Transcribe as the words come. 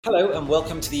Hello and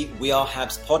welcome to the We Are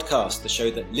Habs podcast, the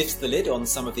show that lifts the lid on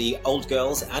some of the old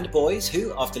girls and boys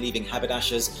who, after leaving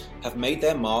Haberdashers, have made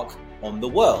their mark on the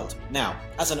world. Now,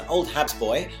 as an old Habs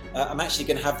boy, I'm actually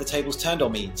going to have the tables turned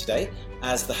on me today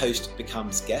as the host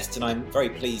becomes guest, and I'm very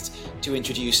pleased to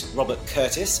introduce Robert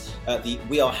Curtis, the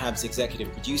We Are Habs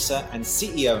executive producer and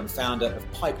CEO and founder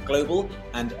of Pipe Global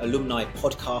and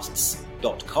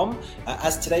AlumniPodcasts.com,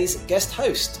 as today's guest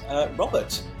host.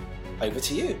 Robert, over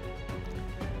to you.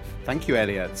 Thank you,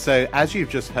 Elliot. So, as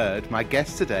you've just heard, my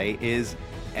guest today is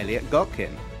Elliot Gotkin,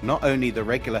 not only the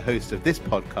regular host of this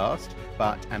podcast,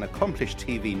 but an accomplished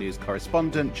TV news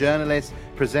correspondent, journalist,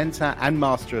 presenter, and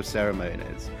master of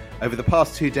ceremonies. Over the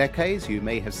past 2 decades, you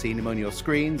may have seen him on your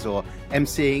screens or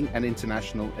emceeing an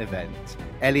international event.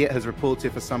 Elliot has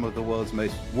reported for some of the world's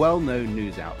most well-known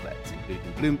news outlets,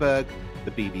 including Bloomberg,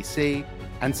 the BBC,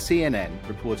 and CNN,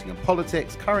 reporting on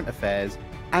politics, current affairs,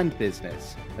 and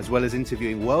business, as well as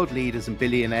interviewing world leaders and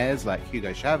billionaires like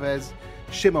Hugo Chavez,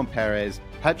 Shimon Peres,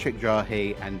 Patrick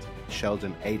Drahi, and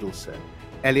Sheldon Adelson.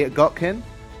 Elliot Gotkin,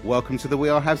 welcome to the We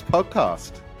Are Habs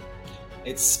podcast.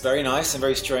 It's very nice and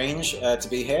very strange to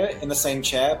be here in the same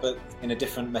chair, but in a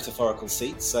different metaphorical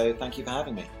seat. So thank you for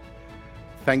having me.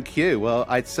 Thank you. Well,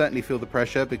 I'd certainly feel the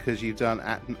pressure because you've done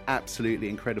an absolutely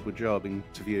incredible job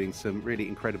interviewing some really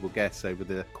incredible guests over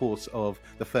the course of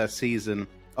the first season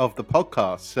of the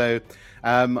podcast. So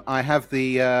I have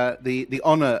the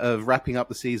honor of wrapping up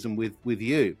the season with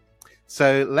you.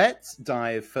 So let's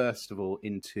dive first of all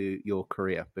into your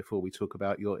career before we talk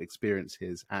about your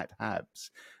experiences at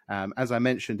Habs. As I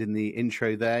mentioned in the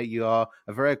intro there, you are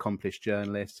a very accomplished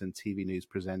journalist and TV news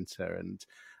presenter. And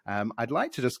I'd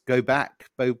like to just go back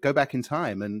in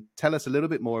time and tell us a little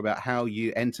bit more about how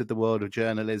you entered the world of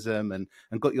journalism and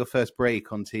got your first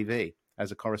break on TV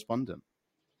as a correspondent.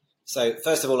 So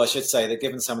first of all, I should say that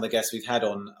given some of the guests we've had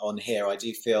on here, I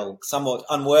do feel somewhat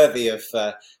unworthy of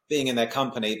being in their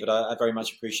company, but I very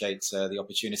much appreciate the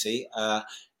opportunity.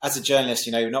 As a journalist,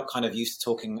 you know, not kind of used to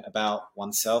talking about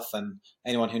oneself, and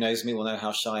anyone who knows me will know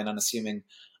how shy and unassuming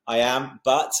I am.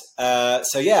 But I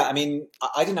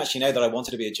didn't actually know that I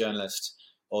wanted to be a journalist,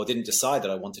 or didn't decide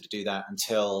that I wanted to do that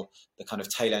until the kind of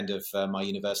tail end of my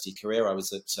university career. I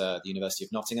was at the University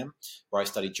of Nottingham, where I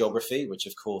studied geography, which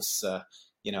of course,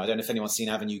 I don't know if anyone's seen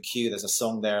Avenue Q. There's a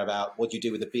song there about what do you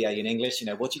do with a BA in English?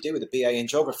 What do you do with a BA in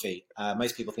geography?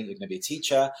 Most people think you're going to be a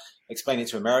teacher. Explain it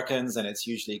to Americans, and it's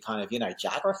usually kind of,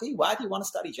 geography? Why do you want to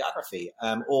study geography?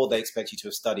 Or they expect you to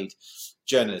have studied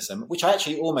journalism, which I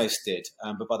actually almost did.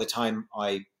 But by the time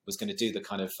I was going to do the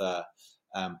kind of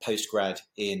post-grad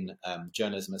in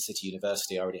journalism at City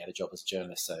University, I already had a job as a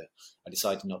journalist, so I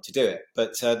decided not to do it.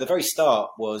 But the very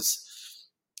start was,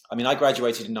 I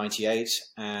graduated in 98,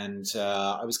 and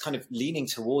I was kind of leaning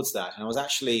towards that. And I was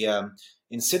actually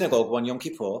in synagogue one Yom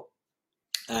Kippur,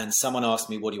 and someone asked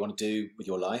me, what do you want to do with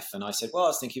your life? And I said, well, I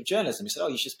was thinking of journalism. He said, oh,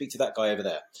 you should speak to that guy over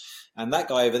there. And that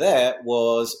guy over there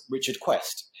was Richard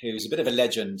Quest, who's a bit of a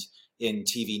legend in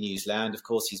TV news land. Of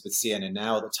course, he's with CNN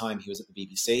now. At the time, he was at the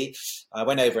BBC. I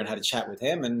went over and had a chat with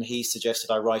him, and he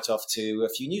suggested I write off to a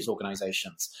few news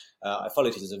organizations. I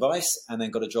followed his advice and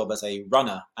then got a job as a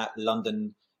runner at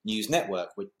London News Network,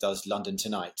 which does London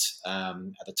Tonight. At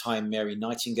the time, Mary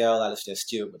Nightingale, Alistair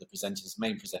Stewart were the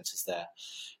main presenters there.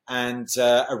 And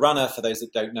a runner, for those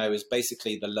that don't know, is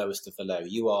basically the lowest of the low.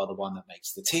 You are the one that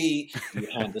makes the tea, you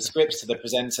hand the scripts to the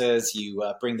presenters, you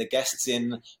bring the guests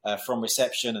in from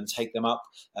reception and take them up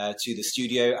to the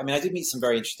studio. I did meet some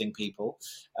very interesting people.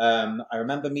 I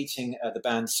remember meeting the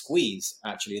band Squeeze,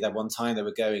 actually, that one time they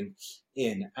were going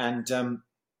in. And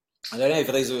I don't know,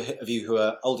 for those of you who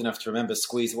are old enough to remember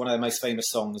Squeeze, one of their most famous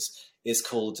songs is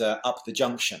called Up the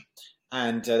Junction.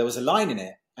 And there was a line in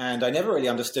it, and I never really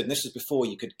understood, and this was before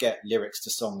you could get lyrics to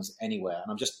songs anywhere,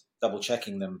 and I'm just double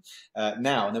checking them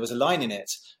now. And there was a line in it,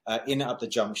 in Up the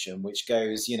Junction, which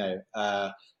goes,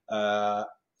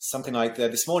 something like,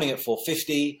 this morning at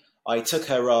 4:50, I took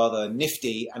her rather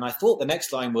nifty, and I thought the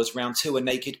next line was round 2, a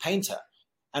naked painter.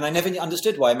 And I never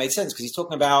understood why it made sense, because he's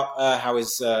talking about how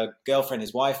his girlfriend,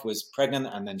 his wife, was pregnant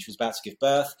and then she was about to give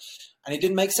birth, and it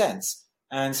didn't make sense.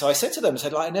 And so I said to them,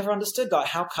 I never understood,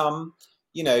 how come,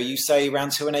 you say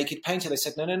round 2 a naked painter? They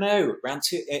said, no, round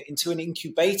 2 into an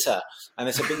incubator. And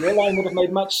they said, but your line would have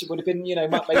been much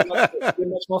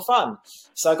more fun.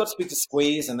 So I got to speak to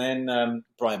Squeeze, and then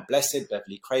Brian Blessed,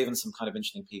 Beverly Craven, some kind of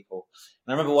interesting people.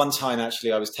 And I remember one time,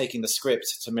 actually, I was taking the script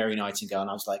to Mary Nightingale, and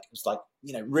it was like,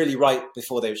 really right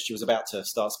before she was about to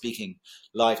start speaking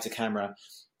live to camera.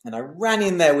 And I ran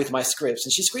in there with my scripts,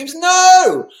 and she screams,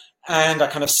 no! And I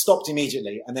kind of stopped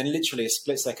immediately. And then literally a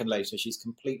split second later, she's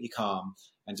completely calm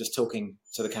and just talking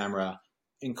to the camera.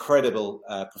 incredible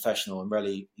professional, and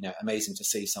really, amazing to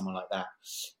see someone like that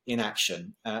in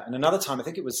action. And another time, I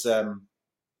think it was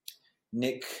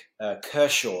Nick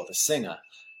Kershaw, the singer,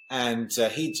 and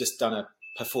he'd just done a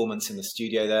performance in the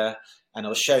studio there, and I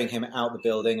was showing him out the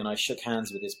building, and I shook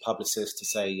hands with his publicist to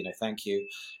say, thank you.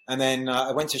 And then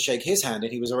I went to shake his hand,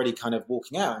 and he was already kind of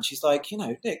walking out, and she's like,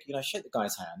 Nick, shake the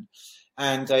guy's hand.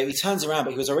 And he turns around,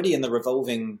 but he was already in the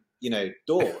revolving,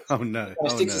 door. Oh no! He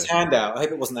sticks his hand out. I hope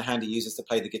it wasn't the hand he uses to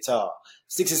play the guitar.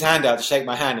 Sticks his hand out to shake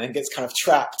my hand, and then gets kind of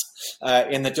trapped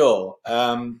in the door.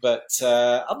 But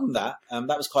other than that,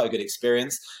 that was quite a good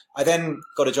experience. I then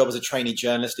got a job as a trainee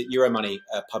journalist at Euromoney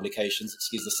Publications.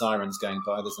 Excuse the sirens going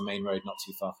by. There's a main road not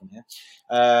too far from here.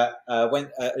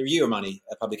 Went Euromoney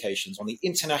Publications on the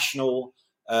International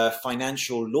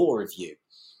Financial Law Review.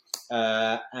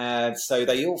 And so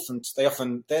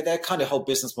their kind of whole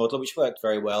business model, which worked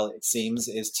very well, it seems,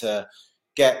 is to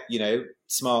get,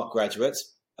 smart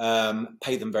graduates,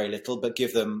 pay them very little, but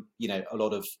give them, a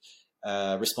lot of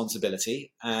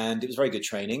responsibility. And it was very good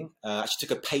training. I actually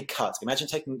took a pay cut. Imagine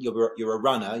you're a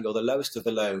runner, you're the lowest of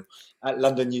the low at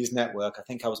London News Network. I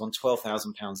think I was on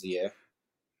 £12,000 a year.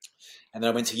 And then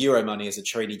I went to Euromoney as a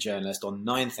trainee journalist on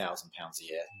 £9,000 a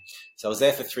year. So I was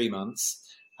there for 3 months.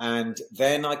 And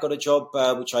then I got a job,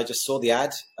 which I just saw the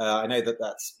ad. I know that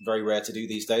that's very rare to do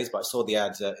these days, but I saw the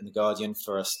ad in The Guardian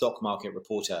for a stock market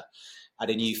reporter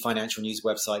at a new financial news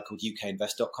website called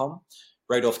ukinvest.com.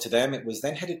 Wrote off to them. It was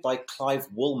then headed by Clive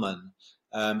Woolman,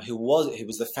 who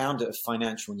was the founder of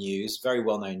Financial News, very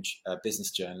well-known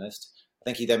business journalist. I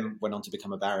think he then went on to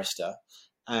become a barrister.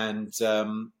 And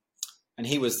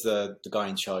he was the guy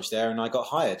in charge there, and I got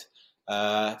hired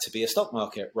to be a stock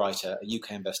market writer at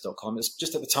ukinvest.com. It was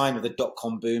just at the time of the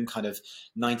dot-com boom, kind of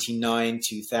 99,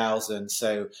 2000.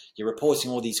 So you're reporting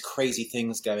all these crazy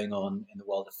things going on in the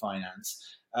world of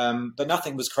finance. But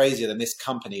nothing was crazier than this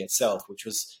company itself, which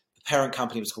was, the parent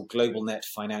company was called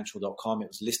globalnetfinancial.com. It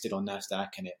was listed on NASDAQ,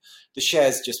 and the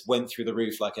shares just went through the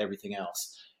roof like everything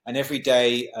else. And every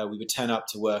day we would turn up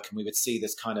to work, and we would see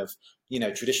this kind of,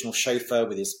 traditional chauffeur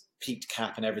with his peaked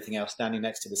cap and everything else standing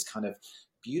next to this kind of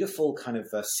beautiful kind of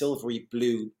silvery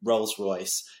blue Rolls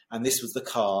Royce. And this was the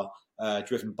car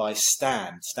driven by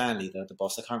Stanley, the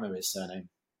boss. I can't remember his surname.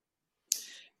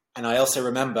 And I also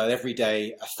remember every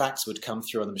day a fax would come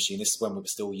through on the machine. This is when we were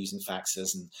still using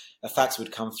faxes, and a fax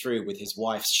would come through with his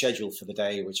wife's schedule for the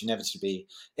day, which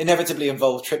inevitably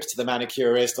involved trips to the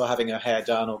manicurist or having her hair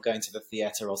done or going to the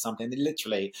theatre or something. And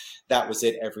literally, that was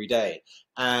it every day.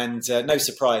 And no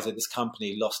surprise that this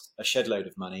company lost a shed load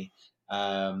of money.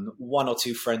 One or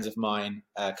two friends of mine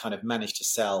kind of managed to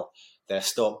sell their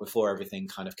stock before everything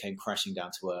kind of came crashing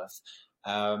down to earth.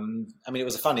 It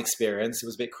was a fun experience. It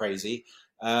was a bit crazy.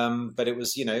 But it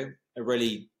was, a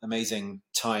really amazing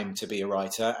time to be a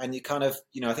writer. And you kind of,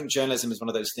 I think journalism is one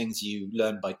of those things you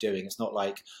learn by doing. It's not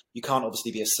like, you can't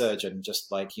obviously be a surgeon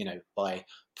just like, by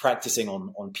practicing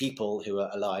on people who are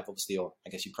alive, obviously, or I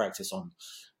guess you practice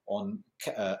on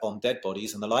dead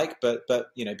bodies and the like. But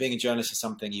being a journalist is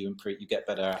something you get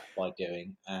better at by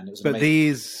doing. And it was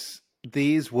amazing. But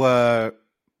these were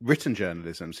written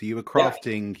journalism, so you were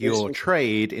crafting your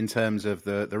trade in terms of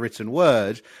the written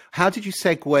word. How did you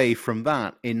segue from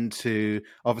that into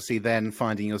obviously then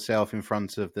finding yourself in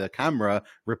front of the camera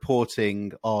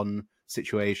reporting on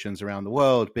situations around the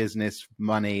world, business,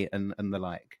 money, and the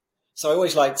like? So I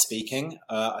always liked speaking.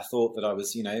 I thought that I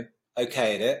was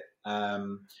okay at it,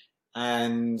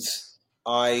 and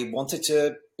I wanted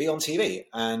to be on TV.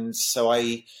 And so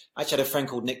I actually had a friend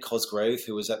called Nick Cosgrove,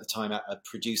 who was at the time a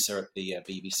producer at the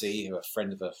BBC, who a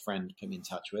friend of a friend put me in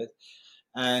touch with.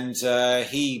 And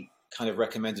he kind of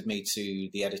recommended me to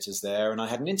the editors there, and I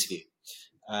had an interview.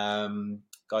 A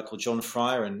guy called John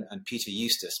Fryer and Peter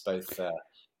Eustace both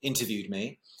interviewed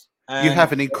me. You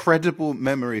have an incredible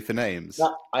memory for names.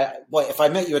 If I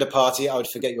met you at a party, I would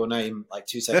forget your name like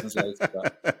 2 seconds later.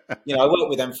 But, I worked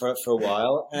with them for a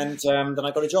while, and then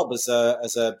I got a job as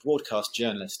a broadcast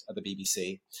journalist at the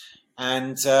BBC.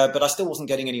 And but I still wasn't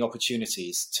getting any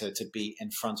opportunities to be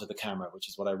in front of the camera, which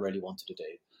is what I really wanted to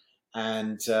do.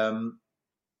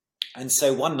 And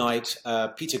so one night,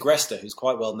 Peter Grester, who's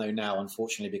quite well known now,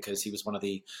 unfortunately, because he was one of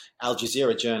the Al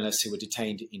Jazeera journalists who were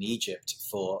detained in Egypt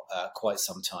for quite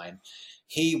some time.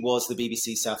 He was the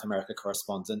BBC South America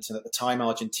correspondent. And at the time,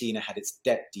 Argentina had its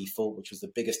debt default, which was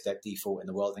the biggest debt default in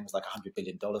the world. I think it was like $100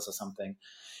 billion or something.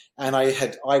 And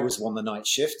I was on the night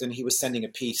shift, and he was sending a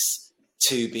piece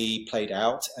to be played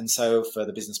out, and so for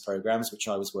the business programs which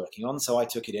I was working on. So I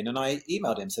took it in and I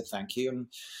emailed him, said thank you, and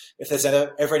if there's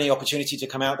ever any opportunity to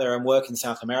come out there and work in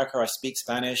South America, I speak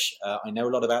Spanish, I know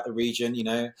a lot about the region,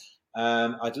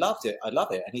 I'd loved it. I'd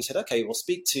love it. And he said, okay, we'll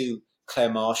speak to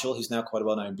Claire Marshall, who's now quite a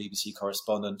well-known BBC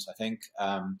correspondent, I think,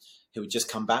 who had just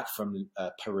come back from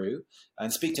Peru,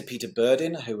 and speak to Peter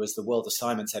Burdin, who was the World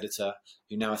Assignments editor,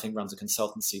 who now I think runs a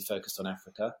consultancy focused on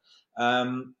Africa.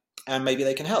 And maybe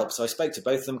they can help. So I spoke to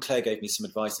both of them. Claire gave me some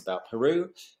advice about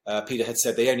Peru. Peter had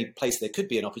said the only place there could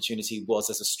be an opportunity was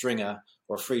as a stringer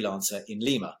or a freelancer in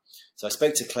Lima. So I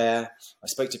spoke to Claire, I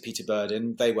spoke to Peter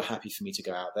Burdin. They were happy for me to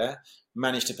go out there.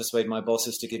 Managed to persuade my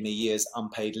bosses to give me a year's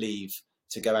unpaid leave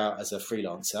to go out as a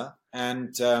freelancer.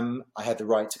 And I had the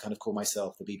right to kind of call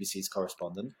myself the BBC's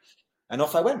correspondent. And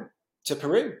off I went to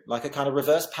Peru, like a kind of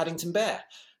reverse Paddington Bear.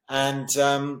 And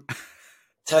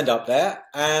turned up there,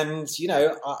 and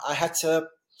I had to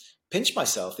pinch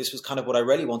myself. This was kind of what I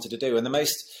really wanted to do. And the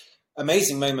most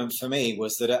amazing moment for me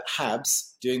was that at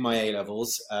Habs, doing my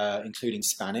A-levels, including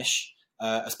Spanish,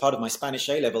 as part of my Spanish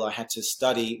A-level, I had to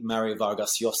study Mario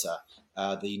Vargas Llosa,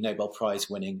 the Nobel Prize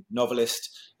winning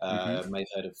novelist. May have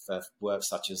heard of works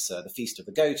such as The Feast of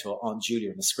the Goat or Aunt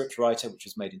Julia and the Scriptwriter, which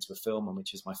was made into a film and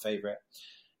which is my favorite.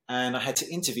 And I had to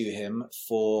interview him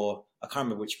for, I can't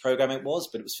remember which program it was,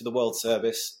 but it was for the World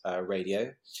Service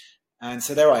radio. And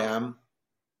so there I am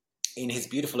in his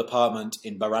beautiful apartment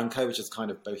in Barranco, which is kind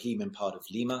of bohemian part of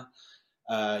Lima.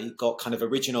 You've got kind of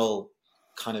original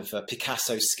kind of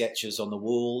Picasso sketches on the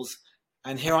walls.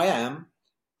 And here I am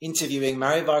interviewing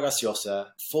Mario Vargas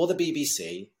Llosa for the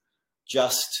BBC.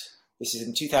 This is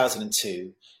in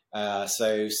 2002.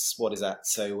 So what is that?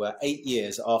 So 8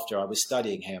 years after I was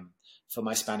studying him for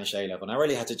my Spanish A-level. And I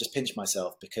really had to just pinch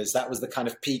myself because that was the kind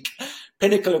of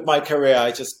pinnacle of my career.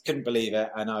 I just couldn't believe it.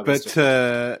 And I was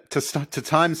to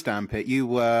timestamp it, you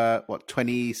were,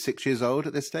 26 years old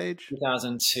at this stage?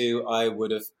 2002, I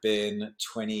would have been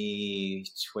 20.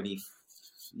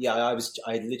 Yeah, I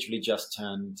literally just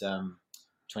turned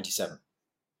 27.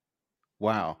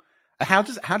 Wow. How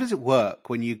does it work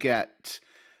when you get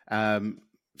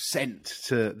sent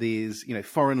to these,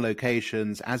 foreign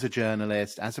locations as a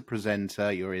journalist, as a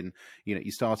presenter? You're in,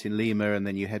 you start in Lima and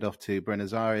then you head off to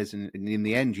Buenos Aires, and in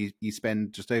the end, you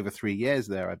spend just over 3 years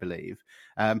there, I believe.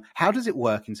 How does it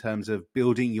work in terms of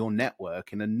building your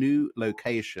network in a new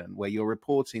location where you're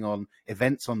reporting on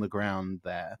events on the ground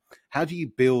there? How do you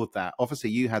build that?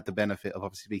 Obviously, you had the benefit of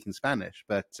obviously speaking Spanish,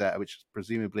 but which is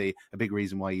presumably a big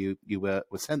reason why you were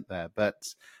sent there.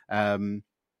 But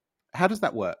how does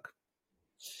that work?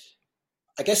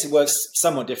 I guess it works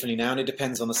somewhat differently now, and it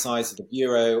depends on the size of the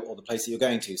bureau or the place that you're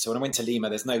going to. So when I went to Lima,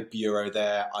 there's no bureau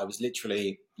there. I was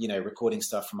literally, recording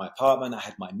stuff from my apartment. I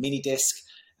had my mini disc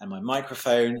and my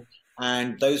microphone,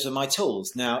 and those were my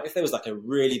tools. Now, if there was like a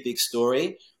really big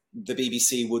story, the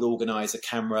BBC would organize a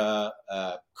camera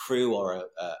crew or a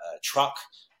truck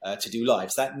to do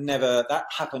lives. That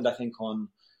happened, I think, on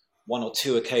one or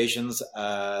two occasions.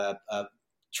 A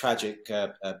tragic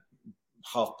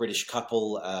half British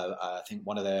couple. I think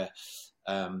one of their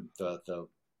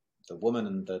the woman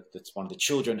and one of the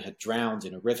children had drowned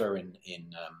in a river in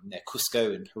near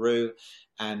Cusco in Peru,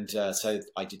 and so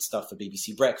I did stuff for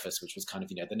BBC Breakfast, which was kind of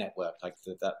the network. Like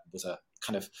that was a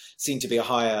kind of seemed to be a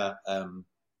higher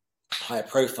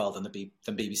profile than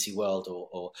BBC World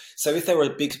or so. If there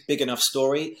were a big enough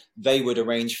story, they would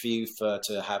arrange for you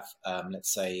to have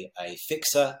let's say a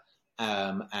fixer.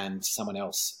 And someone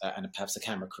else and perhaps a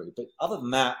camera crew. But other than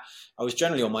that, I was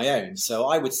generally on my own. So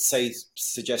I would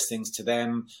suggest things to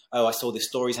them. Oh, I saw this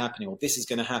story's happening, or this is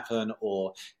going to happen,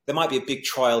 or there might be a big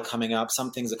trial coming up.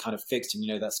 Some things are kind of fixed and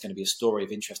that's going to be a story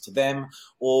of interest to them.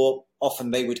 Or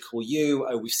often they would call you,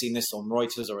 oh, we've seen this on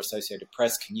Reuters or Associated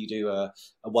Press. Can you do a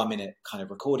 1 minute kind of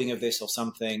recording of this or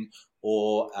something?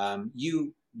 Or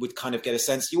you would kind of get a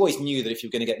sense. You always knew that if you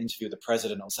were going to get an interview with the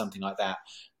president or something like that,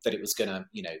 that it was going to,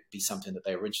 be something that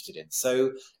they were interested in.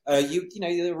 So,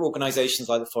 there were organizations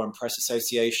like the Foreign Press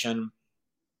Association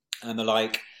and the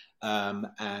like,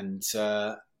 and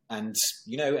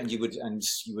you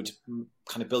would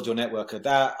kind of build your network of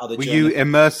that. Were you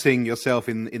immersing yourself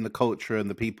in the culture and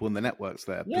the people and the networks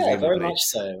there? Yeah, presumably? Very much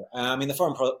so. The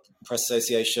Foreign Press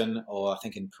Association, or I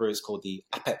think in Peru it's called the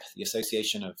APEP, the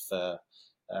Association of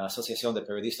Asociación de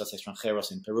Periodistas Extranjeros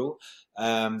in Peru.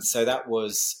 So that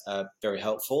was very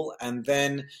helpful. And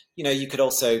then, you could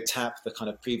also tap the kind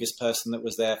of previous person that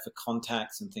was there for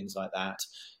contacts and things like that.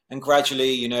 And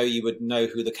gradually, you would know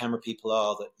who the camera people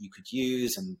are that you could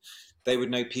use, and they would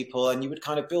know people, and you would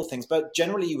kind of build things. But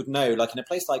generally you would know, like in a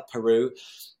place like Peru,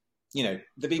 the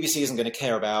BBC isn't going to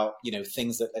care about,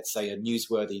 things that, let's say, are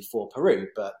newsworthy for Peru,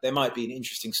 but there might be an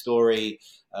interesting story,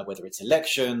 whether it's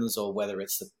elections or whether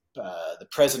it's the the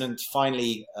president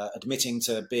finally admitting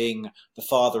to being the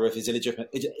father of his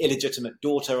illegitimate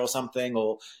daughter or something,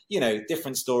 or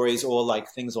different stories, or like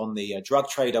things on the drug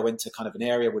trade. I went to kind of an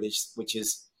area which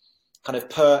is kind of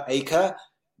per acre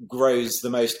grows the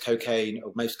most cocaine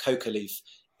or most coca leaf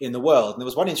in the world. And there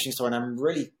was one interesting story, and I'm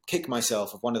really kicked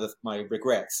myself of one of my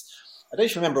regrets. I don't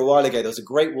even remember a while ago, there was a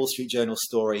great Wall Street Journal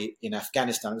story in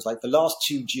Afghanistan. It was like the last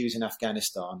 2 Jews in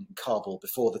Afghanistan, in Kabul,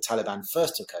 before the Taliban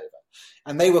first took over.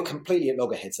 And they were completely at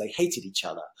loggerheads. They hated each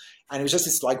other. And it was just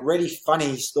this like really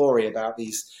funny story about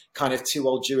these kind of 2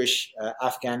 old Jewish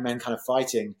Afghan men kind of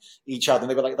fighting each other.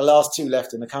 And they were like the last 2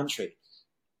 left in the country.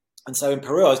 And so in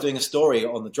Peru, I was doing a story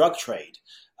on the drug trade.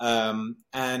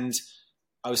 And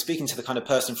I was speaking to the kind of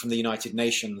person from the United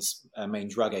Nations main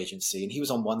drug agency, and he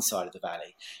was on one side of the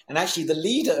valley. And actually the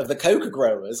leader of the coca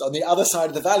growers on the other side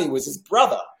of the valley was his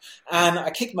brother. And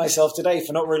I kicked myself today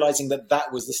for not realizing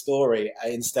that was the story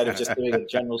instead of just doing a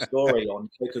general story on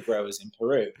coca growers in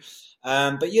Peru.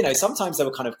 But, sometimes there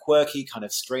were kind of quirky, kind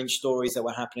of strange stories that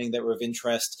were happening that were of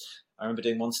interest. I remember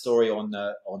doing one story on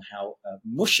how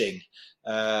mushing,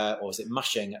 or was it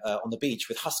mushing, on the beach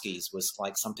with huskies was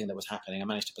like something that was happening. I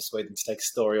managed to persuade them to take a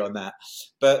story on that.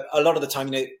 But a lot of the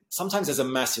time, sometimes there's a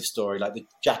massive story, like the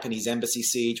Japanese embassy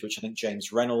siege, which I think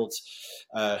James Reynolds,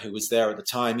 who was there at the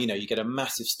time, you get a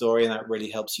massive story and that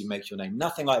really helps you make your name.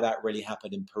 Nothing like that really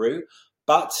happened in Peru.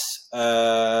 But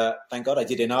thank God I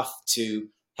did enough to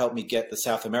help me get the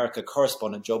South America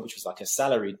correspondent job, which was like a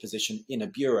salaried position in a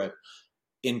bureau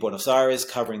in Buenos Aires,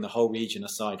 covering the whole region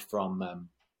aside from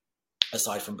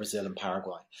Brazil and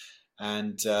Paraguay,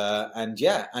 and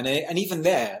even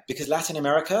there, because Latin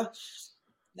America,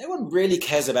 no one really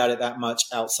cares about it that much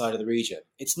outside of the region.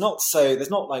 It's not so.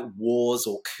 There's not like wars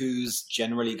or coups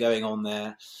generally going on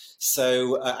there.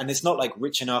 So, and it's not like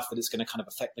rich enough that it's going to kind of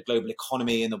affect the global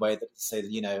economy in the way that, say,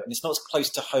 and it's not as close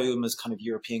to home as kind of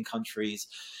European countries.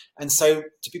 And so,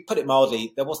 to put it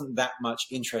mildly, there wasn't that much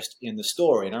interest in the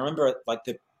story. And I remember like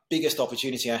the biggest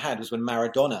opportunity I had was when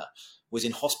Maradona was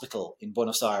in hospital in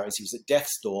Buenos Aires. He was at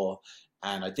death's door.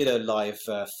 And I did a live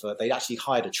they actually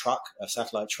hired a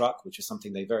satellite truck, which was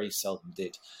something they very seldom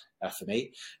did for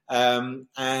me.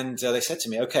 And they said to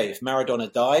me, okay, if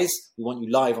Maradona dies, we want you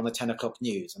live on the 10 o'clock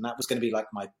news. And that was going to be like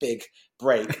my big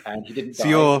break. And he didn't die.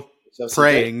 You're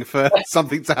praying for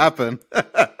something to happen.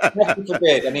 Nothing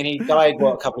forbid. I mean, he died,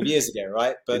 a couple of years ago,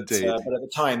 right? But at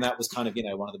the time, that was kind of,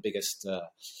 one of the biggest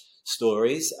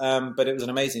stories. But it was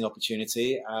an amazing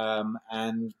opportunity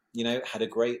and, had a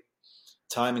great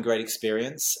time and great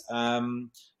experience. And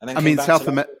then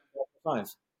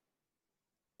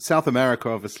South America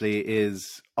obviously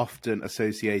is often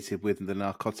associated with the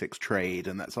narcotics trade,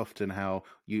 and that's often how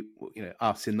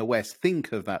us in the West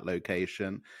think of that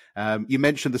location. You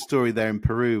mentioned the story there in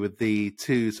Peru with the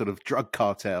 2 sort of drug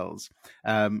cartels.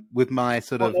 With my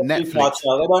sort of Netflix,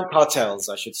 they weren't cartels,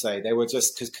 I should say. They were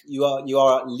just because you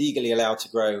are legally allowed to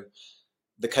grow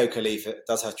the coca leaf. It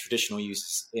does have traditional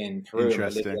use in Peru and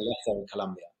Bolivia, less so in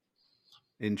Colombia.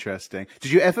 Interesting.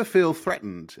 Did you ever feel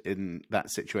threatened in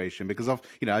that situation? Because I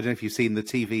don't know if you've seen the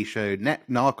TV show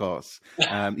Narcos.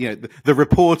 The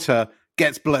reporter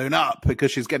gets blown up because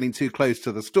she's getting too close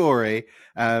to the story.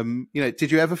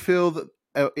 Did you ever feel that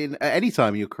at any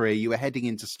time in your career you were heading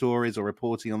into stories or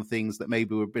reporting on things that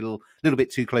maybe were a little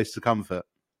bit too close to comfort?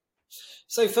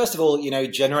 So first of all,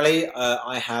 generally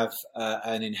I have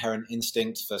an inherent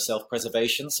instinct for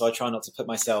self-preservation, so I try not to put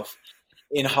myself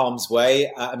in harm's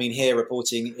way. Here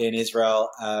reporting in Israel,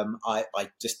 I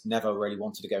just never really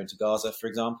wanted to go into Gaza, for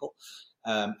example,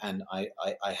 and I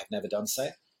have never done so.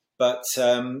 But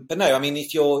no,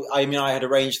 I had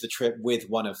arranged the trip with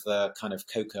one of the kind of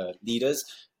coca leaders.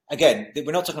 Again,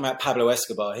 we're not talking about Pablo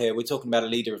Escobar here. We're talking about a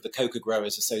leader of the Coca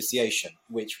Growers Association,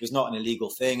 which was not an illegal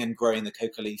thing, and growing the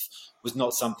coca leaf was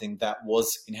not something that was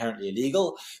inherently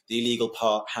illegal. The illegal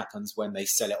part happens when they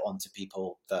sell it on to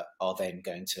people that are then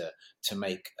going to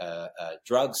make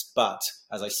drugs. But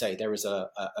as I say, there is a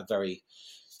very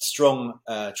strong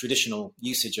traditional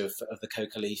usage of the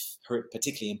coca leaf,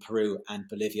 particularly in Peru and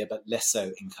Bolivia, but less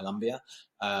so in Colombia,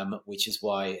 which is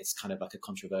why it's kind of like a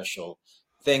controversial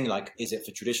thing. Like, is it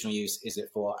for traditional use? Is it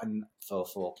for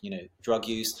drug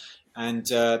use?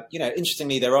 And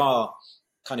interestingly, there are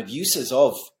kind of uses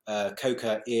of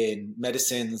coca in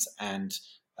medicines and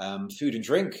food and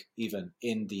drink, even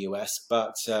in the US.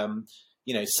 But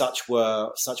such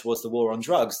was the war on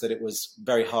drugs that it was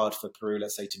very hard for Peru,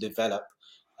 let's say, to develop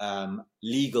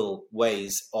legal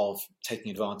ways of taking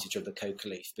advantage of the coca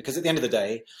leaf, because at the end of the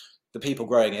day, the people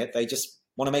growing it, they just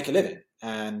want to make a living.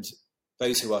 And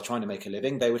those who are trying to make a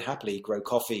living, they would happily grow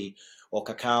coffee or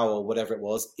cacao or whatever it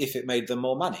was, if it made them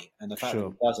more money. And the fact that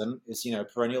it doesn't is, a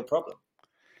perennial problem.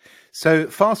 So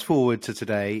fast forward to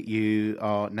today, you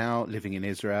are now living in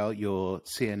Israel. You're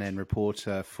CNN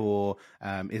reporter for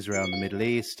Israel and the Middle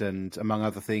East. And among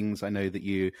other things, I know that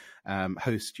you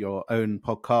host your own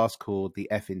podcast called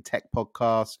the F in Tech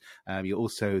podcast. You're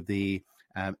also the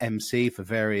MC for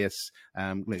various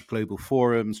global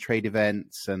forums, trade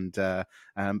events, and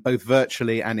both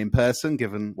virtually and in person,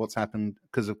 given what's happened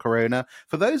because of Corona.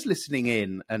 For those listening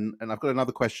in, and I've got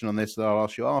another question on this that I'll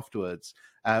ask you afterwards.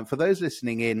 For those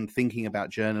listening in, thinking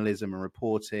about journalism and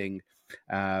reporting,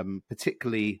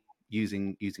 particularly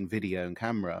using video and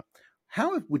camera,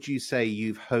 how would you say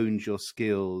you've honed your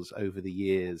skills over the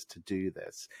years to do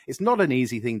this? It's not an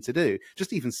easy thing to do.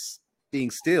 Just even being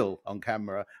still on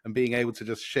camera and being able to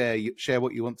just share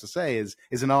what you want to say is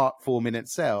an art form in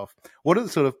itself. What are the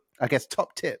sort of, I guess,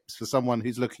 top tips for someone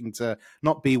who's looking to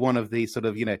not be one of the sort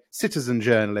of, citizen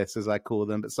journalists, as I call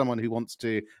them, but someone who wants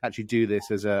to actually do this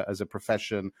as a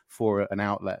profession for an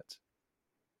outlet?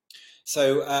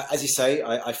 So, as you say,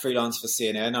 I freelance for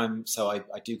CNN.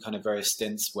 I do kind of various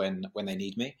stints when they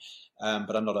need me,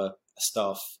 but I'm not a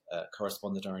staff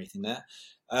correspondent or anything there.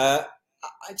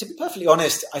 To be perfectly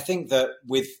honest, I think that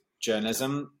with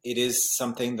journalism, it is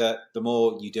something that the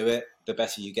more you do it, the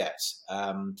better you get.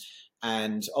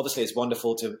 And obviously, it's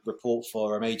wonderful to report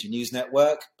for a major news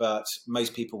network, but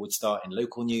most people would start in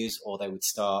local news, or they would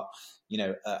start,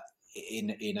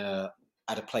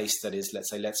 at a place that is, let's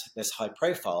say, less high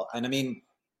profile. And I mean,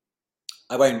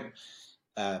 I won't,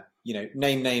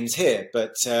 name names here,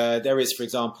 but there is, for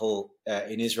example,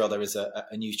 in Israel, there is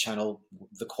a news channel,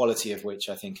 the quality of which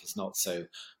I think is not so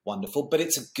wonderful, but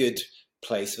it's a good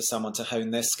place for someone to hone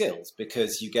their skills,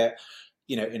 because you get,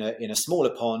 in a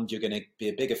smaller pond, you're going to be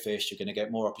a bigger fish, you're going to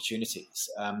get more opportunities.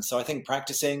 So I think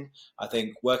practicing, I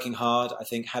think working hard, I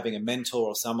think having a mentor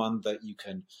or someone that you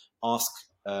can ask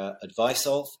advice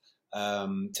of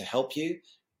to help you.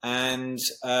 And,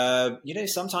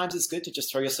 sometimes it's good to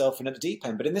just throw yourself in at the deep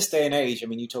end. But in this day and age, I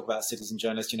mean, you talk about citizen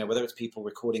journalists, whether it's people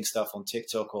recording stuff on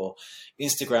TikTok or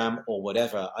Instagram or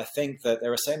whatever, I think that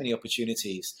there are so many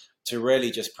opportunities to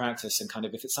really just practice and kind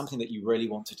of, if it's something that you really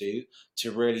want to do,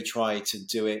 to really try to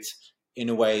do it in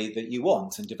a way that you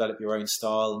want and develop your own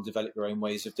style and develop your own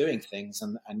ways of doing things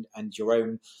and your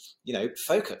own,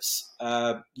 focus.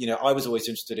 I was always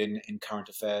interested in current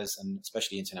affairs and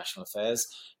especially international affairs.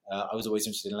 I was always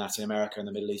interested in Latin America and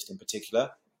the Middle East in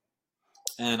particular.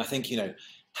 And I think,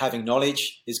 having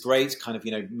knowledge is great, kind of,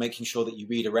 making sure that you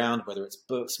read around, whether it's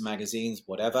books, magazines,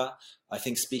 whatever. I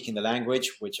think speaking the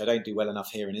language, which I don't do well enough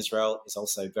here in Israel, is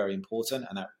also very important.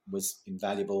 And that was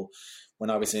invaluable when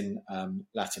I was in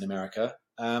Latin America.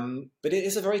 But it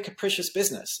is a very capricious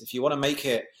business. If you want to make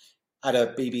it at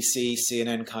a BBC,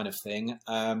 CNN kind of thing,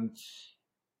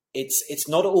 it's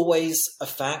not always a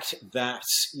fact that,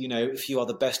 if you are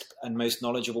the best and most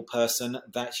knowledgeable person,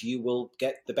 that you will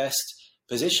get the best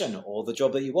position or the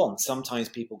job that you want. Sometimes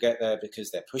people get there because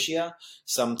they're pushier.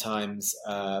 Sometimes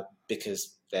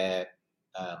because they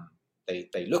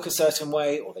look a certain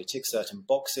way or they tick certain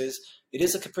boxes. It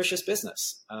is a capricious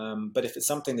business. But if it's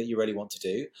something that you really want to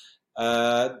do,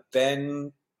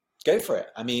 then go for it.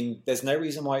 I mean, there's no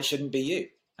reason why it shouldn't be you,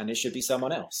 and it should be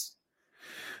someone else.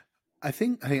 I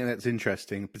think that's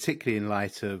interesting, particularly in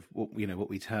light of what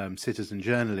we term citizen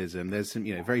journalism. There's some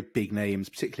very big names,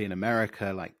 particularly in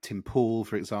America, like Tim Pool,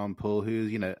 for example,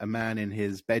 who's a man in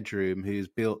his bedroom who's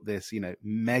built this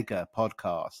mega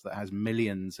podcast that has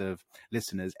millions of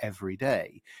listeners every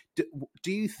day.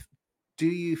 Do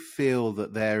you feel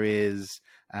that there is,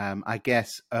 I guess,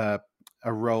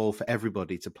 a role for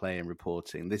everybody to play in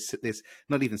reporting? This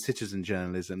not even citizen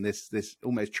journalism, this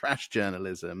almost trash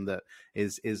journalism that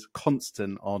is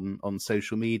constant on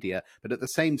social media. But at the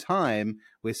same time,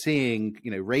 we're seeing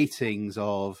ratings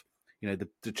of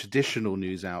the traditional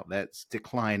news outlets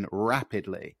decline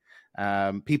rapidly.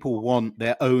 People want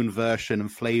their own version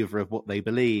and flavor of what they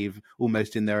believe,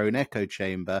 almost in their own echo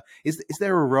chamber. Is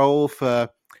there a role for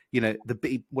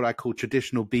what I call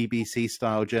traditional BBC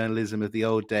style journalism of the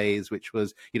old days, which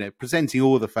was, presenting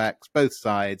all the facts, both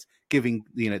sides, giving,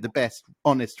 the best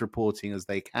honest reporting as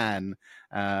they can,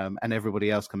 and everybody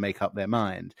else can make up their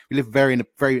mind? We live in a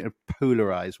very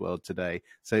polarized world today.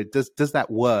 So does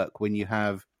that work when you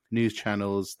have news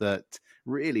channels that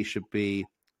really should be,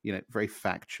 very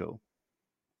factual?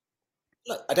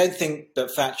 Look, I don't think that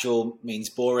factual means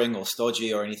boring or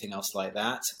stodgy or anything else like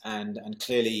that. And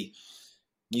clearly,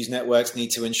 news networks need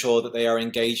to ensure that they are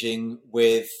engaging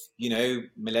with,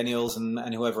 millennials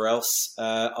and whoever else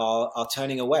are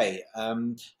turning away.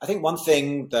 I think one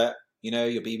thing that,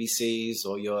 your BBCs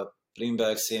or your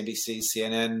Bloomberg, CNBC,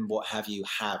 CNN, what have you,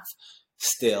 have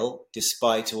still,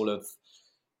 despite all of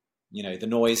the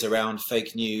noise around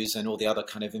fake news and all the other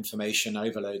kind of information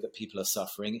overload that people are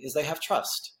suffering, is they have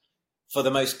trust for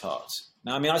the most part.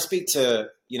 Now, I mean, I speak to,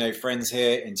 friends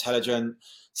here, intelligent,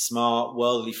 smart,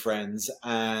 worldly friends,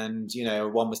 and,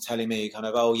 one was telling me kind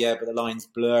of, oh yeah, but the line's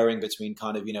blurring between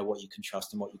kind of, what you can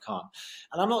trust and what you can't.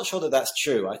 And I'm not sure that that's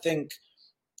true. I think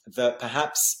that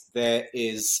perhaps there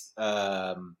is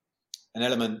an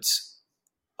element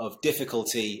of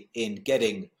difficulty in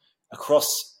getting across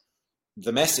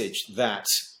the message that,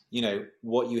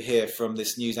 what you hear from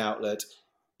this news outlet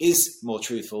is more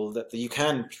truthful, that you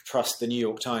can trust the New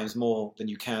York Times more than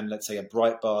you can, let's say, a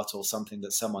Breitbart or something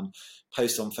that someone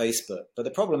posts on Facebook. But the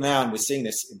problem now, and we're seeing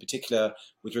this in particular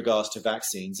with regards to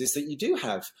vaccines, is that you do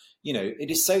have,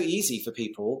 it is so easy for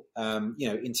people,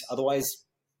 otherwise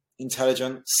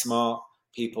intelligent, smart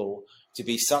people to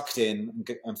be sucked in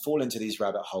and fall into these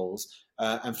rabbit holes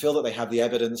and feel that they have the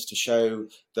evidence to show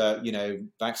that,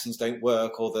 vaccines don't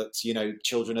work, or that,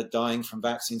 children are dying from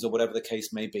vaccines, or whatever the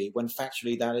case may be, when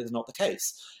factually that is not the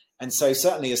case. And so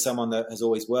certainly as someone that has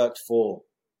always worked for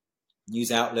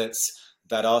news outlets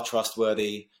that are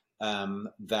trustworthy,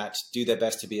 that do their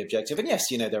best to be objective. And yes,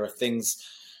 there are things,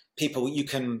 you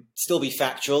can still be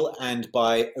factual and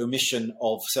by omission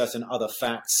of certain other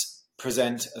facts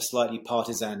present a slightly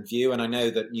partisan view. And I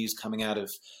know that news coming out of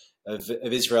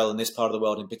Israel and this part of the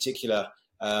world in particular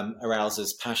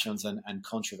arouses passions and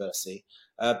controversy.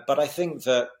 But I think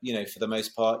that, for the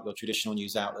most part, your traditional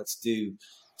news outlets do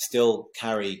still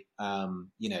carry,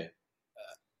 the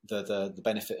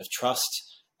benefit of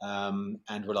trust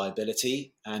and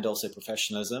reliability and also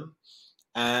professionalism.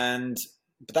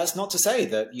 But that's not to say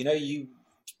that, you,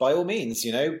 by all means,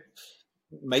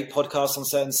 make podcasts on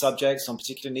certain subjects, on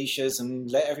particular niches, and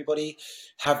let everybody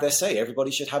have their say. Everybody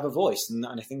should have a voice. And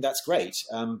I think that's great.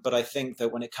 But I think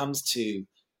that when it comes to,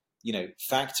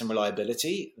 fact and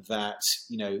reliability, that,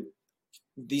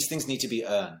 these things need to be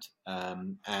earned.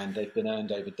 And they've been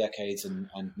earned over decades and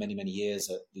many, many years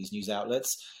at these news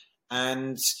outlets.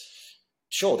 And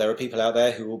sure, there are people out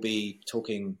there who will be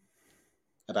talking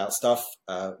about stuff,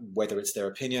 whether it's their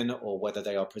opinion or whether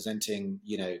they are presenting,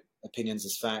 opinions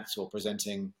as facts, or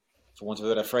presenting, for want of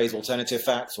a better phrase, alternative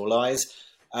facts or lies.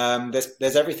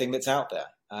 There's everything that's out there.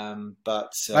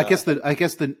 But I guess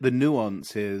the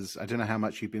nuance is, I don't know how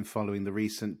much you've been following the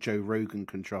recent Joe Rogan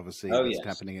controversy that's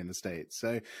happening in the States.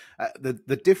 So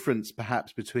the difference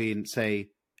perhaps between, say,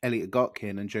 Elliot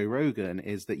Gotkin and Joe Rogan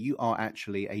is that you are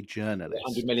actually a journalist.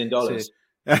 $100 million.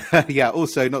 So, yeah,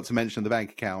 also not to mention the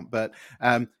bank account, but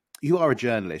you are a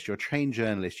journalist, you're a trained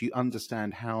journalist. You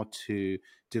understand how to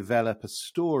develop a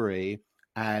story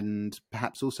and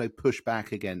perhaps also push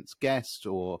back against guests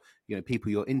or,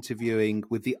 people you're interviewing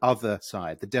with the other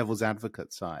side, the devil's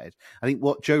advocate side. I think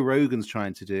what Joe Rogan's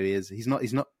trying to do is he's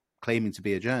not claiming to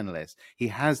be a journalist. He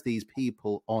has these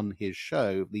people on his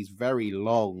show, these very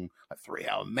long,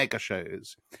 3-hour mega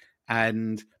shows.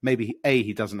 And maybe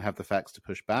he doesn't have the facts to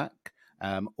push back,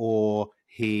 or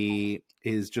he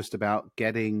is just about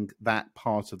getting that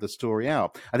part of the story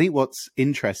out. I think what's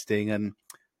interesting, and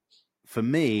for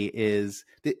me, is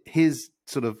his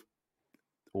sort of,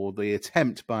 or the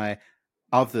attempt by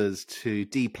others to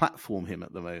deplatform him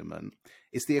at the moment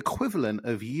is the equivalent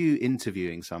of you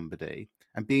interviewing somebody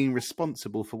and being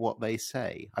responsible for what they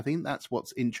say. I think that's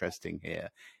what's interesting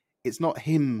here. It's not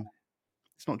him.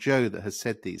 It's not Joe that has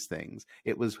said these things.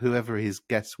 It was whoever his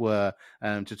guests were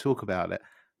to talk about it.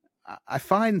 I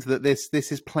find that this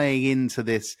is playing into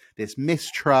this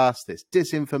mistrust, this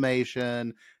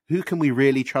disinformation. Who can we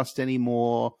really trust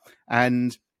anymore?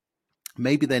 And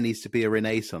maybe there needs to be a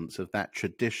renaissance of that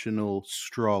traditional,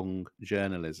 strong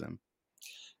journalism.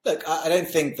 Look, I don't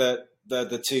think that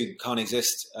the two can't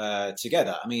exist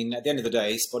together. I mean, at the end of the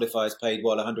day, Spotify has paid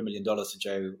 $100 million to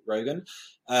Joe Rogan,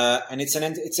 and it's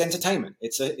entertainment.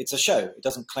 It's a show. It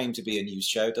doesn't claim to be a news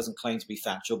show. It doesn't claim to be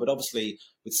factual. But obviously,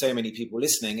 with so many people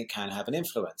listening, it can have an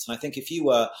influence. And I think if you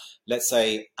were, let's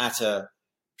say, at a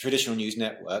traditional news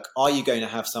network, are you going to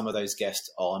have some of those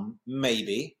guests on?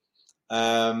 Maybe.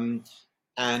 And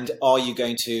are you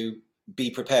going to be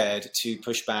prepared to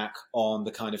push back on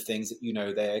the kind of things that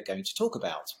they're going to talk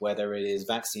about, whether it is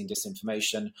vaccine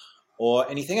disinformation or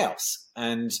anything else?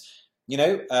 And,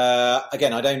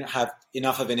 again, I don't have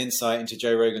enough of an insight into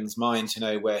Joe Rogan's mind to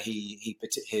know where he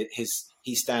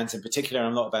stands in particular.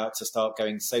 I'm not about to start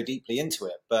going so deeply into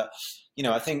it. But,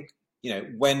 I think,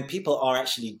 when people are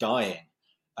actually dying,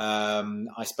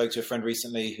 I spoke to a friend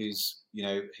recently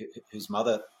whose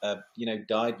mother,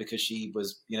 died because she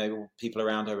was, people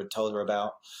around her had told her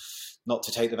about not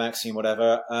to take the vaccine,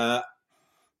 whatever.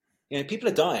 people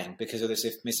are dying because of this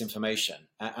misinformation.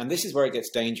 And this is where it gets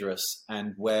dangerous,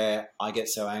 and where I get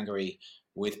so angry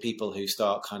with people who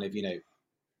start kind of,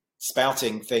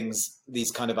 spouting things,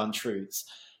 these kind of untruths.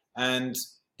 And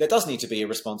there does need to be a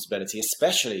responsibility,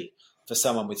 especially for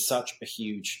someone with such a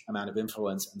huge amount of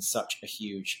influence and such a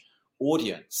huge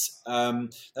audience.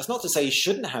 That's not to say you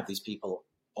shouldn't have these people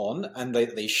on, and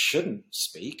they shouldn't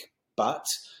speak, but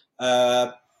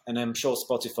and I'm sure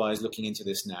Spotify is looking into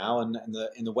this now, and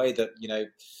in the way that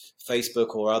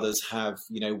Facebook or others have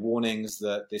warnings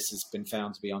that this has been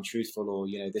found to be untruthful, or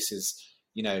this is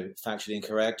factually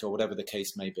incorrect, or whatever the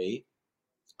case may be.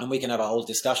 And we can have a whole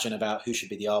discussion about who should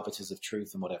be the arbiters of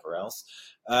truth and whatever else.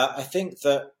 I think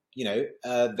that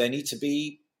there need to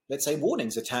be, let's say,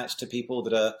 warnings attached to people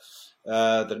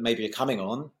that maybe are coming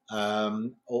on,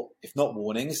 or if not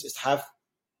warnings, just have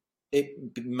it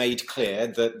made clear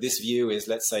that this view is,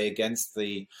 let's say, against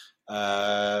the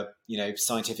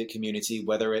scientific community,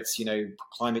 whether it's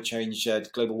climate change,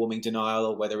 global warming denial,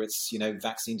 or whether it's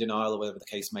vaccine denial, or whatever the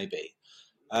case may be.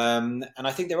 And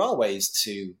I think there are ways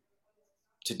to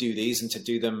do these and to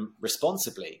do them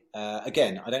responsibly.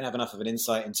 Again, I don't have enough of an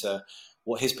insight into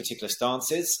what his particular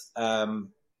stance is,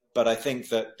 but I think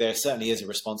that there certainly is a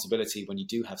responsibility when you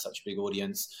do have such a big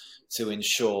audience to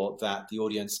ensure that the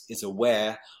audience is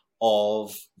aware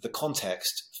of the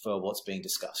context for what's being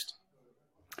discussed.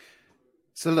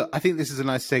 So look, I think this is a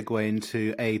nice segue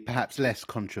into a perhaps less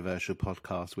controversial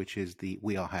podcast, which is the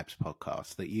We Are Habs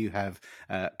podcast that you have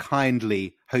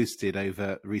kindly hosted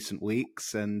over recent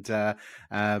weeks. And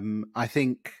I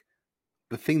think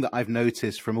the thing that I've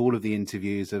noticed from all of the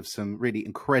interviews of some really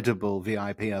incredible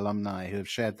VIP alumni who have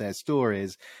shared their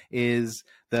stories is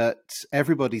that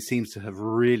everybody seems to have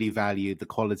really valued the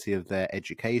quality of their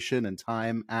education and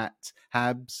time at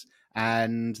Habs.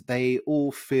 And they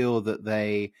all feel that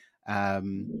they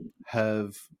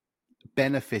have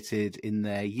benefited in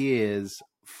their years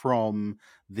from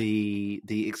the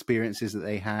experiences that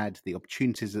they had, the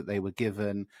opportunities that they were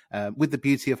given. With the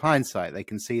beauty of hindsight, they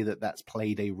can see that that's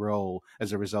played a role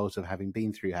as a result of having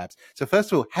been through Habs. So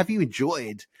first of all, have you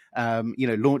enjoyed,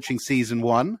 launching season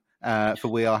 1 for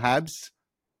We Are Habs?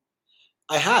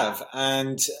 I have,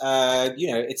 and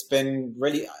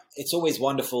it's always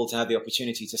wonderful to have the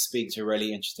opportunity to speak to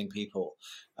really interesting people.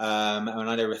 And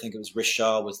I think it was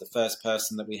Richard was the first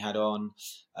person that we had on,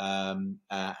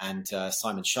 and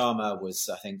Simon Sharma was,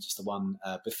 I think, just the one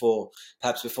before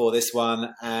this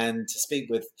one. And to speak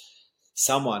with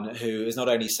someone who is not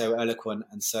only so eloquent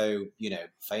and so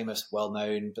famous, well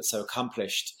known, but so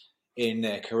accomplished in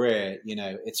their career,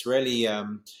 it's really.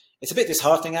 It's a bit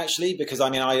disheartening, actually, because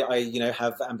I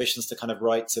have ambitions to kind of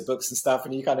write books and stuff,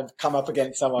 and you kind of come up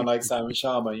against someone like Simon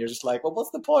Sharma, and you're just like, well,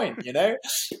 what's the point, because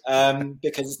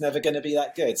it's never going to be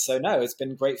that good. So no, it's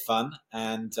been great fun,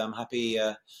 and I'm happy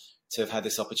to have had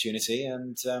this opportunity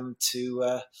and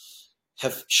to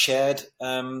have shared,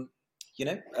 the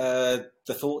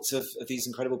thoughts of these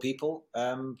incredible people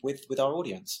with our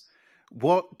audience.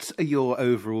 What are your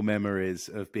overall memories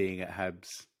of being at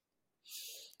Habs?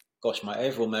 Gosh, my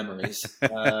overall memories.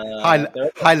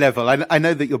 High level. I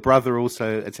know that your brother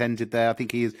also attended there. I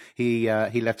think he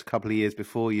left a couple of years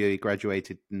before you. He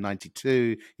graduated in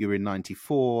 92. You were in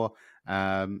 94.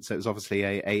 So it was obviously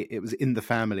it was in the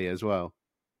family as well.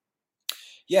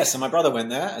 Yeah, so my brother went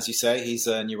there, as you say. He's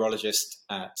a neurologist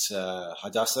at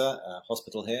Hadassah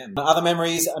Hospital here. Other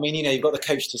memories, you've got the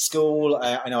coach to school.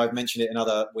 I know I've mentioned it in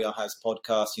other We Are Habs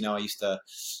podcasts. I used to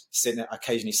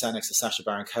occasionally sat next to Sacha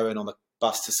Baron Cohen on the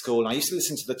bus to school. And I used to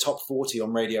listen to the top 40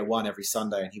 on Radio 1 every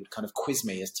Sunday, and he would kind of quiz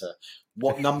me as to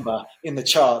what number in the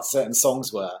charts certain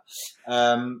songs were.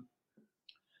 So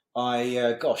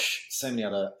many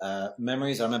other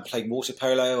memories. I remember playing water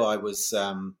polo. I was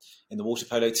in the water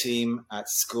polo team at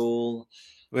school.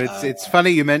 Well, it's funny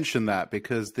you mention that,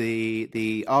 because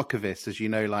the archivists, as you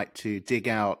know, like to dig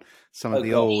out some of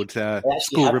the old school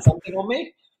reports. Something on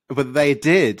me? But they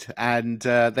did, and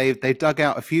they dug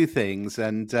out a few things.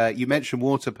 And you mentioned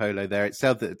water polo there. It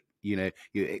said that you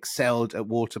excelled at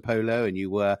water polo, and you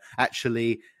were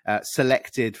actually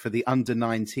selected for the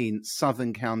under-19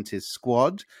 Southern Counties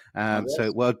squad.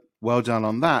 So well done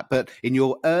on that. But in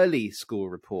your early school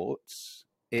reports,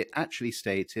 it actually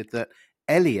stated that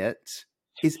Elliot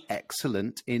is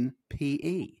excellent in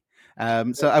PE.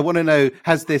 So I want to know,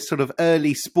 has this sort of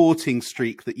early sporting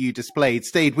streak that you displayed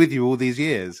stayed with you all these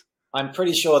years? I'm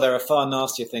pretty sure there are far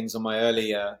nastier things on my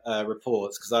earlier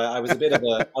reports, because I was a bit of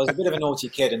a naughty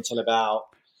kid until about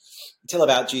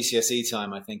GCSE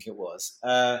time, I think it was.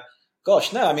 I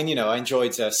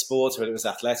enjoyed sport, whether it was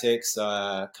athletics,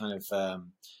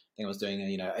 think I was doing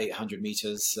 800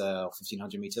 meters or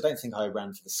 1500 meters. I don't think I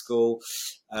ran for the school.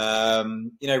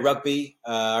 Rugby.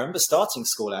 I remember starting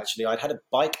school actually. I'd had a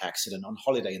bike accident on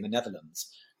holiday in the Netherlands,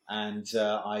 and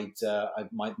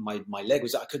my leg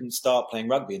was, I couldn't start playing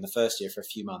rugby in the first year for a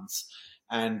few months.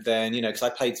 And then, because I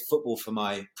played football for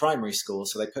my primary school,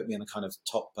 so they put me in the kind of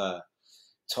top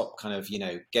kind of,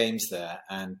 games there.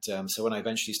 And so when I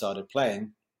eventually started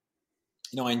playing,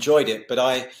 I enjoyed it. But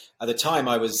at the time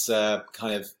I was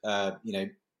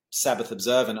Sabbath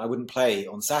observant. I wouldn't play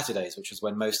on Saturdays, which was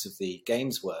when most of the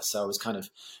games were. So I was kind of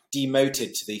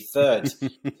demoted to the third, to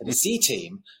the C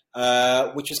team,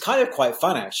 which was kind of quite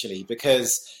fun actually,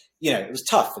 because it was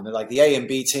tough. And the A and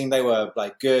B team, they were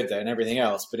like good and everything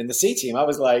else. But in the C team, I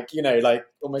was like,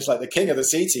 almost like the king of the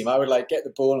C team. I would like get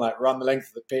the ball and like run the length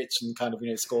of the pitch and kind of,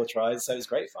 score tries. So it was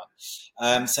great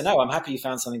fun. So no, I'm happy you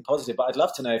found something positive, but I'd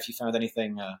love to know if you found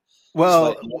anything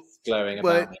slightly less glowing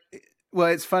about it. Well,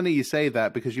 it's funny you say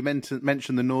that, because you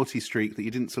mentioned the naughty streak, that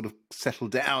you didn't sort of settle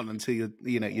down until your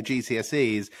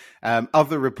GCSEs.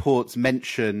 Other reports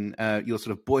mention your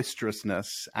sort of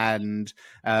boisterousness, and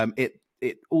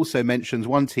it also mentions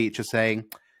one teacher saying,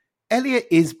 Elliot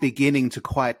is beginning to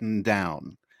quieten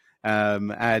down,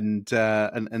 and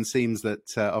seems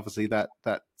that obviously that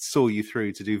saw you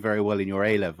through to do very well in your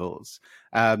A levels.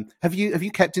 Have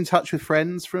you kept in touch with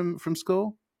friends from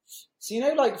school? So,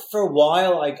 for a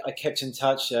while, I kept in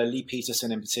touch. Lee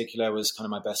Peterson in particular was kind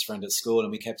of my best friend at school, and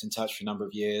we kept in touch for a number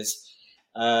of years.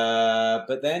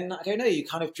 But then, I don't know, you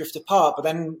kind of drift apart. But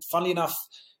then, funnily enough,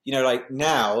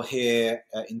 now here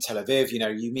in Tel Aviv,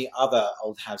 you meet other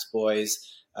old Habs boys.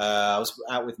 I was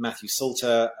out with Matthew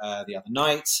Salter the other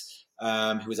night,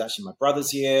 who was actually my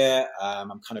brother's year.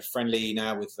 I'm kind of friendly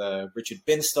now with Richard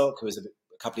Binstock, who was a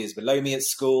couple of years below me at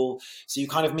school. So you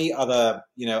kind of meet other,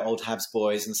 old Habs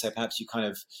boys. And so perhaps you kind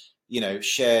of,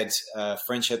 shared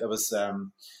friendship. There was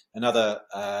another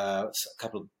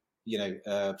couple of,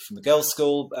 from the girls'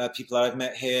 school, people that I've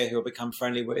met here who I've become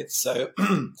friendly with. So,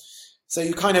 so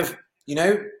you kind of,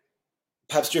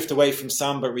 perhaps drift away from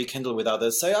some, but rekindle with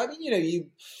others. So, I mean,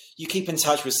 you keep in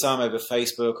touch with some over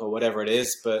Facebook or whatever it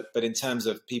is. But in terms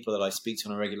of people that I speak to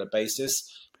on a regular basis,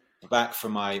 back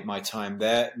from my time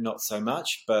there, not so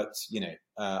much, but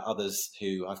others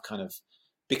who I've kind of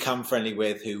become friendly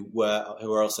with, who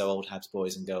are also old Habs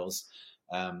boys and girls,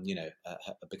 have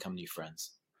become new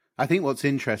friends. I think what's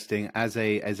interesting as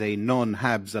a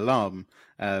non-Habs alum,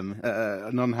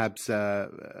 a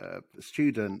non-Habs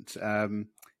student,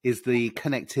 is the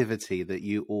connectivity that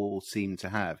you all seem to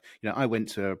have. I went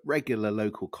to a regular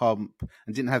local comp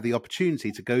and didn't have the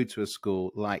opportunity to go to a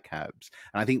school like Habs.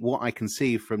 And I think what I can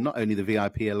see from not only the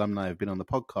VIP alumni who've been on the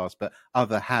podcast, but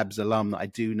other Habs alum that I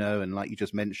do know, and like you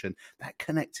just mentioned, that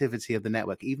connectivity of the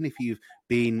network, even if you've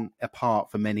been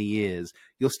apart for many years,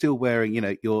 you're still wearing,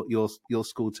 your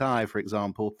school tie, for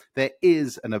example. There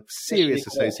is a serious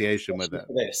association with it.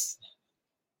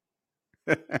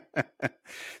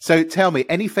 So tell me,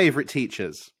 any favorite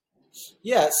teachers?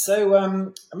 Yeah, so I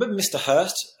remember Mr.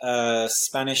 Hurst,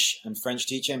 Spanish and French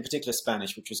teacher, in particular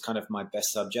Spanish, which was kind of my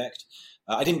best subject.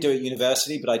 I didn't do it at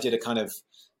university, but I did a kind of,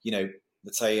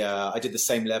 let's say I did the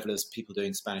same level as people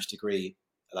doing Spanish degree,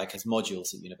 like as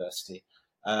modules at university.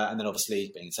 And then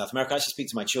obviously being in South America, I actually speak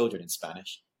to my children in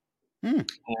Spanish.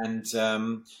 And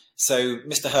so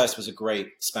Mr. Hurst was a great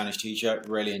Spanish teacher,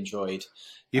 really enjoyed.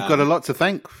 You've got a lot to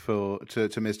thank to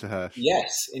Mr. Hurst.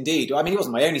 Yes, indeed. I mean, he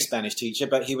wasn't my only Spanish teacher,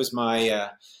 but he was my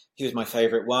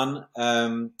favorite one. I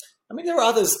mean, there were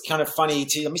others kind of funny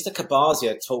too. Mr.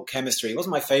 Kabazia taught chemistry. He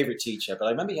wasn't my favorite teacher, but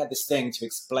I remember he had this thing to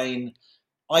explain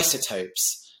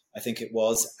isotopes, I think it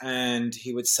was, and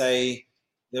he would say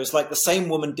there was like the same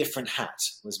woman, different hat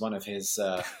was one of his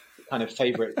kind of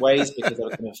favorite ways, because there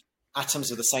were kind of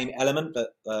atoms of the same element,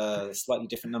 but a slightly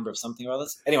different number of something or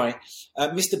others. Anyway,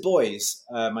 Mr. Boys,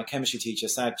 my chemistry teacher,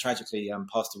 tragically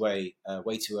passed away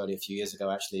way too early a few years ago.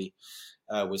 Actually,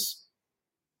 was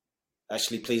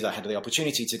actually pleased I had the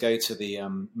opportunity to go to the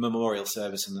memorial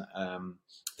service, and I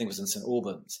think it was in St.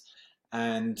 Albans.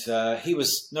 And he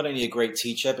was not only a great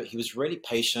teacher, but he was really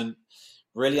patient,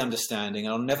 really understanding.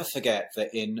 And I'll never forget that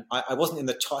I wasn't in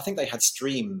the top. I think they had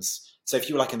streams. So if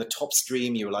you were like in the top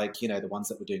stream, you were like, the ones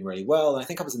that were doing really well. And I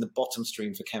think I was in the bottom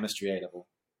stream for chemistry A level.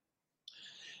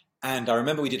 And I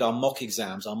remember we did our mock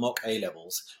exams, our mock A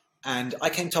levels, and I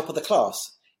came top of the class.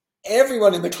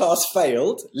 Everyone in the class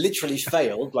failed, literally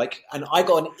failed, and I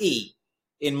got an E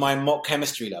in my mock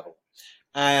chemistry level.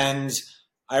 And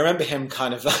I remember him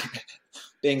kind of like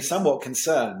being somewhat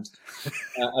concerned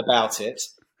about it.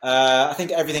 I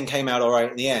think everything came out all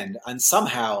right in the end. And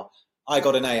somehow I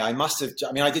got an A. I must have.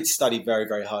 I mean, I did study very,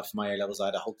 very hard for my A levels. I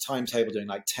had a whole timetable doing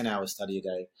like 10 hours study a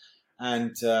day,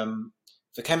 and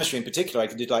for chemistry in particular, I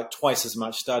could do like twice as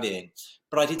much studying.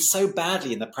 But I did so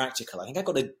badly in the practical. I think I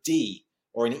got a D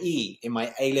or an E in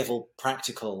my A level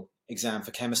practical exam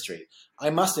for chemistry. I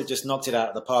must have just knocked it out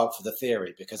of the park for the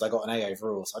theory because I got an A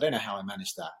overall. So I don't know how I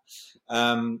managed that.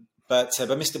 But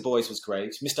Mr. Boys was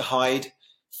great. Mr. Hyde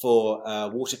for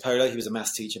water polo. He was a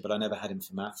maths teacher, but I never had him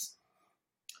for maths.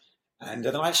 And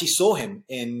then I actually saw him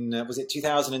in, was it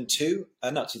 2002?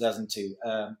 Not 2002.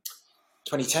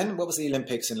 2010. What was the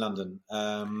Olympics in London?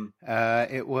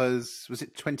 It was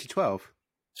it 2012?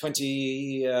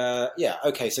 20. Yeah.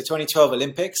 Okay. So 2012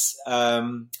 Olympics.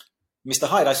 Mr.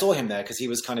 Hyde, I saw him there because he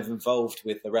was kind of involved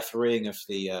with the refereeing of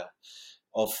the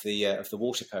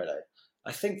water polo.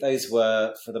 I think those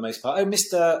were for the most part. Oh,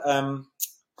 Mr.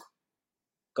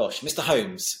 Mr.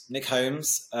 Holmes, Nick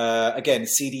Holmes. Again,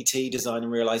 CDT, design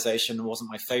and realization,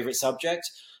 wasn't my favorite subject,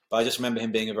 but I just remember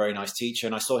him being a very nice teacher.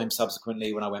 And I saw him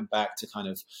subsequently when I went back to kind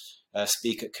of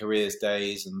speak at careers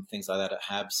days and things like that at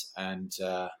Habs. And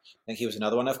I think he was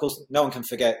another one. Of course, no one can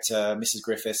forget Mrs.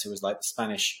 Griffiths, who was like the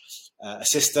Spanish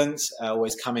assistant,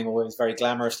 always very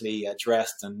glamorously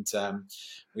dressed. And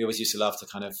we always used to love to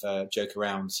kind of joke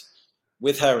around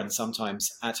with her and sometimes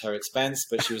at her expense,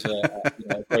 but she was a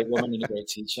great woman and a great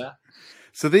teacher.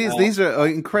 So these are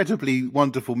incredibly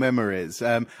wonderful memories.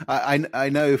 I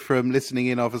know from listening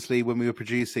in, obviously, when we were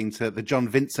producing to the John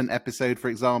Vincent episode, for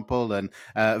example, and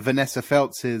Vanessa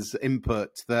Feltz's input,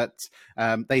 that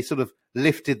they sort of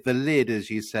lifted the lid,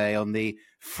 as you say, on the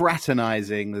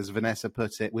fraternizing, as Vanessa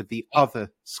put it, with the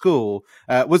other school.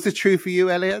 Was this true for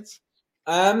you, Elliot?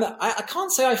 I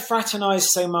can't say I fraternized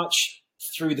so much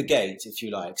through the gate, if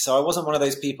you like. So I wasn't one of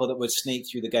those people that would sneak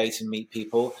through the gate and meet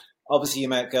people. Obviously, you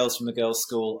met girls from the girls'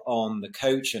 school on the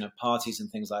coach and at parties and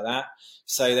things like that.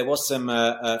 So there was some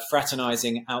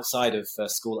fraternizing outside of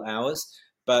school hours.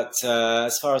 But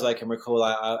as far as I can recall,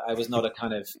 I was not a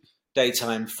kind of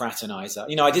daytime fraternizer.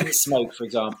 I didn't smoke, for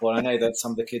example. And I know that some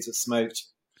of the kids that smoked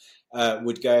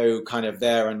would go kind of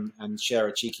there and share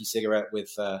a cheeky cigarette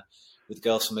with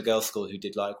girls from the girls' school who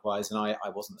did likewise, and I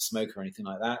wasn't a smoker or anything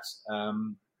like that.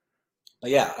 But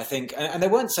yeah, I think, and there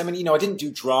weren't so many. I didn't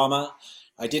do drama.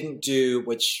 I didn't do,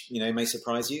 which may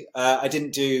surprise you. I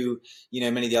didn't do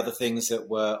many of the other things that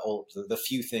were, or the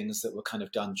few things that were kind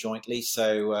of done jointly.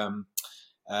 So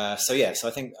yeah. So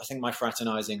I think my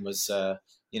fraternizing was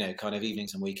kind of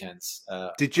evenings and weekends.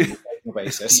 Did you? On a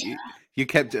basis. You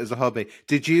kept it as a hobby.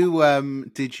 Did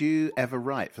you ever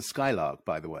write for Skylark,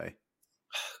 by the way?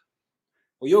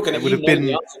 Well, you're going to know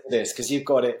the answer to this because you've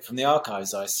got it from the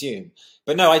archives, I assume.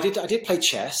 But no, I did play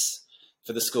chess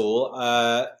for the school.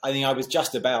 I think I was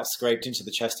just about scraped into the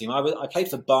chess team. I played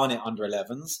for Barnet under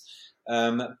 11s,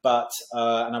 and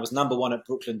I was number one at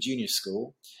Brooklyn Junior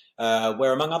School,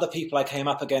 where among other people I came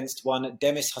up against one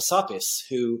Demis Hassabis,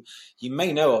 who you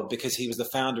may know of because he was the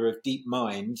founder of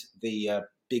DeepMind, the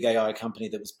big AI company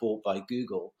that was bought by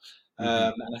Google.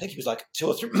 And I think he was like 2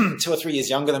 or 3 years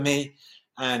younger than me.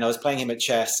 And I was playing him at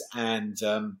chess, and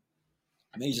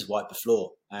he just wiped the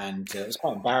floor. And it was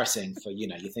quite embarrassing for, you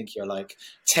think you're like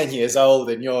 10 years old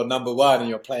and you're number one and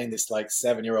you're playing this like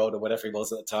 7-year-old or whatever he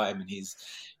was at the time. And he's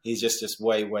just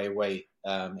way, way, way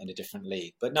in a different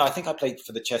league. But no, I think I played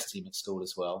for the chess team at school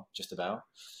as well, just about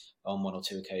on 1 or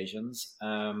 2 occasions.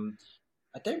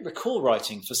 I don't recall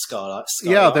writing for Skylark.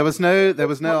 Yeah, there was no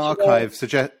archive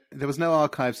suggesting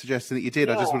that you did.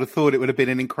 Yeah. I just would have thought it would have been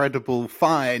an incredible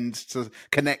find to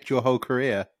connect your whole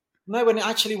career. No, when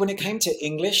it came to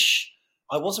English,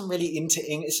 I wasn't really into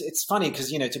English. It's funny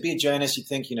because to be a journalist, you'd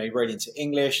think you're really into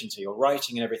English, into your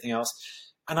writing and everything else,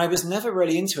 and I was never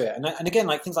really into it. And again,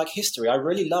 like things like history, I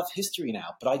really love history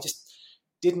now, but I just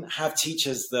didn't have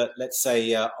teachers that, let's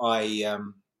say, I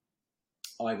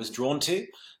was drawn to.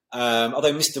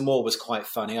 Although Mr. Moore was quite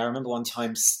funny. I remember one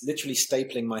time literally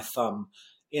stapling my thumb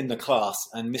in the class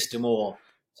and Mr. Moore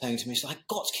saying to me, he's like,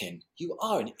 "Gotkin, you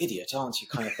are an idiot, aren't you?"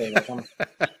 kind of thing.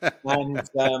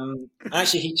 And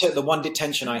actually he took the one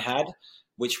detention I had,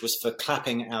 which was for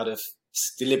clapping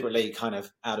deliberately kind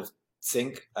of out of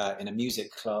sync in a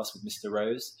music class with Mr.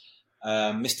 Rose.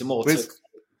 Mr. Moore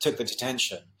took the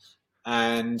detention.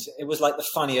 And it was like the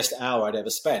funniest hour I'd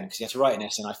ever spent because you had to write an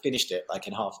essay, and I finished it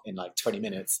in like 20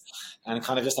 minutes, and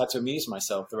kind of just had to amuse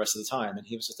myself the rest of the time. And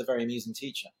he was just a very amusing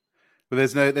teacher. Well,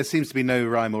 there seems to be no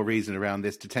rhyme or reason around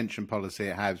this detention policy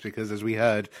it has, because as we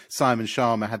heard, Simon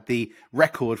Sharma had the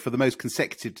record for the most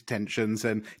consecutive detentions,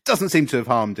 and it doesn't seem to have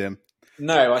harmed him.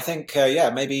 No, I think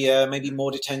maybe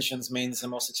more detentions means a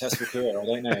more successful career. I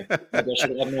don't know. Maybe I should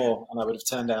have had more, and I would have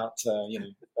turned out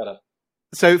better.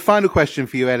 So, final question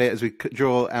for you, Elliot, as we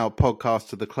draw our podcast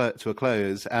to a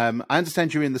close. I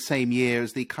understand you're in the same year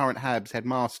as the current Habs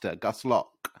headmaster, Gus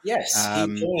Locke. Yes, he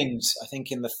joined, I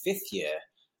think, in the 5th year.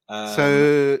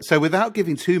 So without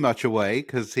giving too much away,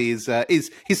 because he's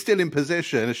still in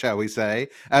position, shall we say?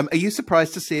 Are you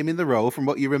surprised to see him in the role from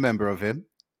what you remember of him?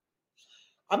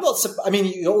 I'm not. I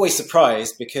mean, you're always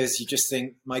surprised because you just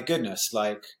think, my goodness,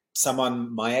 like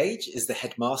someone my age is the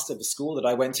headmaster of the school that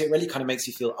I went to. It really kind of makes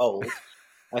you feel old,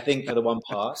 I think, for the one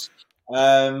part.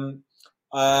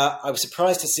 I was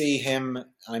surprised to see him.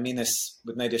 I mean this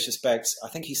with no disrespect. I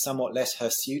think he's somewhat less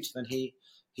hirsute than he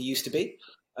used to be.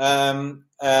 And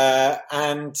I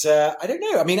don't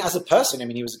know. I mean, as a person, I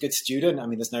mean, he was a good student. I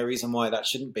mean, there's no reason why that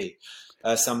shouldn't be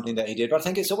something that he did. But I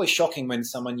think it's always shocking when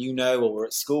someone you know or were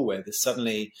at school with is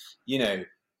suddenly,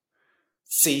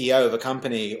 CEO of a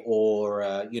company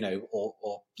or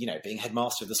being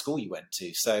headmaster of the school you went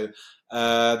to. So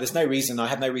there's no reason. I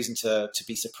have no reason to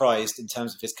be surprised in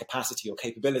terms of his capacity or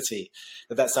capability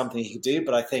that that's something he could do.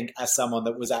 But I think as someone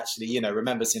that was actually,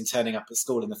 remembers him turning up at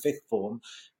school in the 5th form,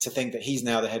 to think that he's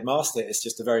now the headmaster is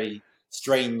just a very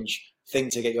strange thing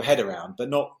to get your head around.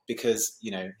 But not because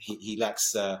he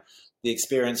lacks the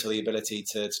experience or the ability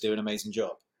to do an amazing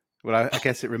job. Well, I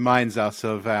guess it reminds us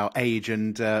of our age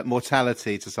and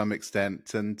mortality to some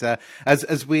extent. And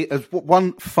as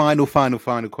one final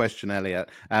question, Elliot.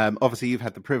 Obviously, you've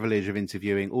had the privilege of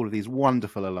interviewing all of these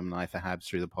wonderful alumni for Habs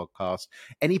through the podcast.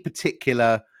 Any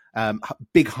particular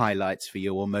big highlights for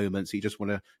you or moments you just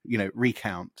want to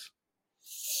recount?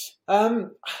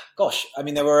 Gosh, I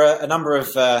mean, there were a number of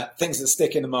things that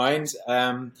stick in the mind.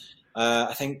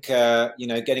 I think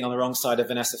getting on the wrong side of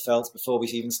Vanessa Feltz before we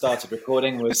even started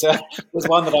recording was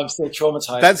one that I'm still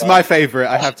traumatized. That's my favorite,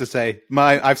 I have to say.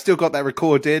 I've still got that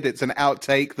recorded. It's an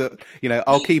outtake that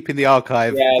I'll keep in the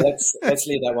archive. Yeah, let's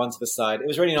leave that one to the side. It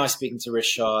was really nice speaking to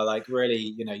Richard. Like,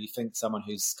 really, you think someone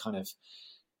who's kind of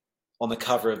on the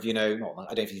cover of I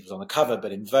don't think he was on the cover,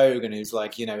 but in Vogue, and who's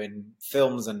like in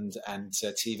films and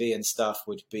TV and stuff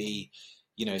would be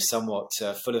somewhat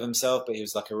full of himself, but he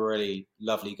was like a really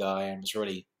lovely guy and it was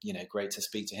really, great to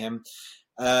speak to him.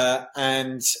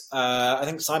 And I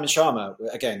think Simon Sharma,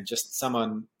 again, just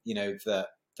someone, that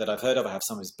I've heard of. I have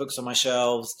some of his books on my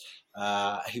shelves.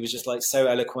 He was just like so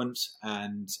eloquent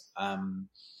and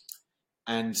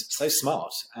so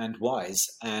smart and wise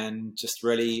and just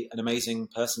really an amazing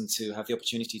person to have the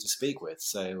opportunity to speak with.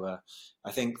 So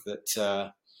I think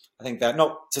that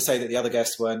not to say that the other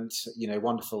guests weren't,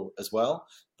 wonderful as well,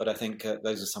 but I think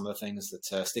those are some of the things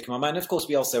that stick in my mind. Of course,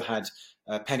 we also had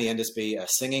Penny Endersby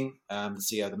singing, the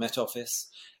CEO of the Met Office,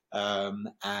 and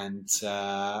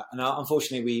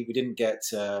unfortunately we didn't get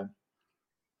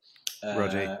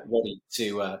Roddy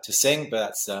to sing, but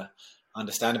that's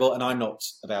understandable. And I'm not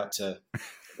about to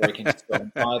break into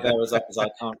song either, as I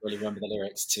can't really remember the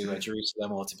lyrics to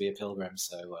Jerusalem or To Be a Pilgrim,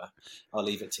 so I'll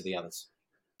leave it to the others.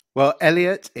 Well,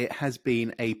 Elliot, it has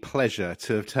been a pleasure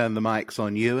to have turned the mics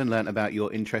on you and learnt about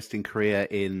your interesting career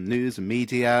in news and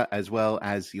media, as well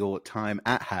as your time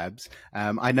at Habs.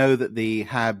 I know that the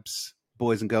Habs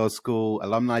Boys and Girls School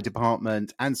alumni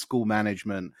department and school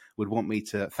management would want me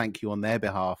to thank you on their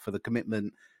behalf for the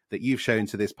commitment that you've shown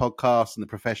to this podcast and the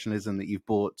professionalism that you've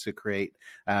brought to create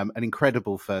an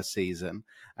incredible first season.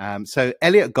 So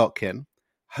Elliot Gotkin,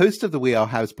 host of the We Are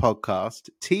Habs podcast,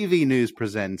 TV news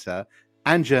presenter,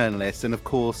 and journalist, and of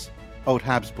course, old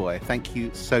Habs boy. Thank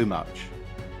you so much.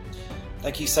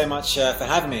 Thank you so much for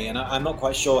having me. And I'm not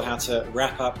quite sure how to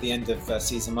wrap up the end of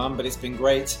season 1, but it's been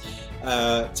great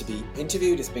to be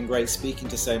interviewed. It's been great speaking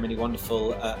to so many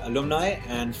wonderful alumni.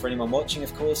 And for anyone watching,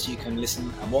 of course, you can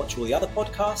listen and watch all the other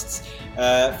podcasts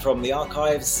from the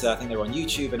archives. I think they're on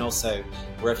YouTube and also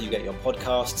wherever you get your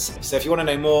podcasts. So if you want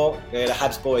to know more, go to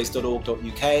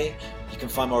habsboys.org.uk. You can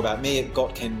find more about me at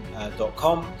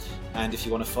gotkin.com. And if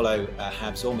you want to follow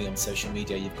Habs or me on social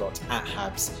media, you've got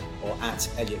 @Habs or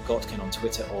 @Elliot Gotkin on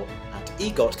Twitter or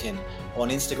 @eGotkin on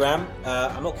Instagram.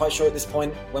 I'm not quite sure at this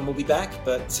point when we'll be back,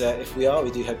 but if we are, we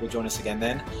do hope you'll join us again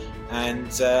then. And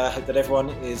hope that everyone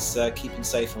is keeping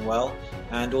safe and well,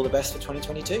 and all the best for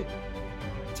 2022.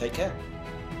 Take care.